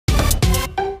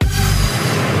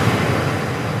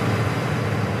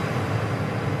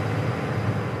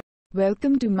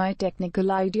Welcome to my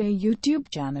technical idea YouTube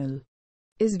channel.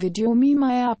 इस video में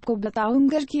मैं आपको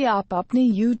बताऊंगा कि आप अपने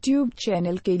यूट्यूब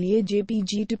चैनल के लिए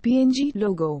JPG to PNG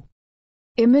logo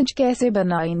image कैसे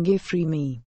बनाएंगे फ्री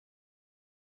में।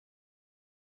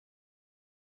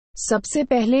 सबसे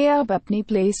पहले आप अपनी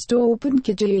प्ले स्टोर ओपन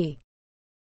कीजिए।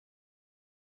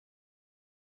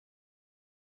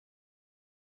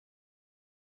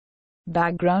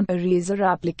 बैकग्राउंड इरेजर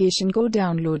एप्लीकेशन को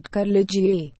डाउनलोड कर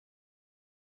लीजिए।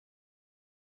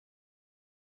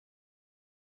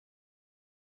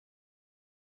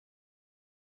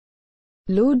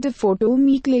 लोड फोटो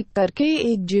में क्लिक करके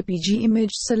एक JPG इमेज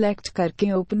सेलेक्ट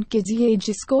करके ओपन कीजिए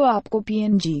जिसको आपको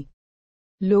PNG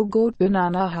लोगो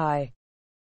बनाना है।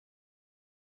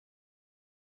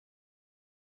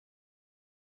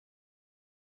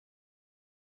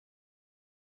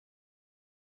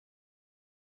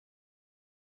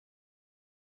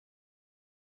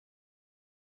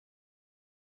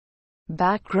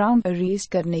 बैकग्राउंड इरेज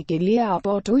करने के लिए आप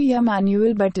ऑटो या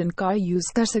मैनुअल बटन का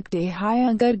यूज कर सकते हैं।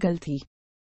 अगर गलती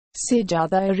से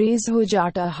ज्यादा इरेज हो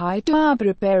जाता है तो आप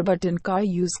रिपेयर बटन का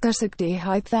यूज कर सकते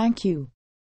हैं। Thank you.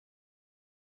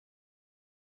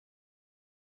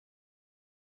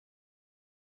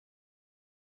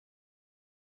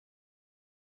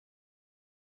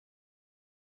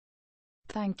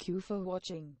 Thank you for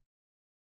watching.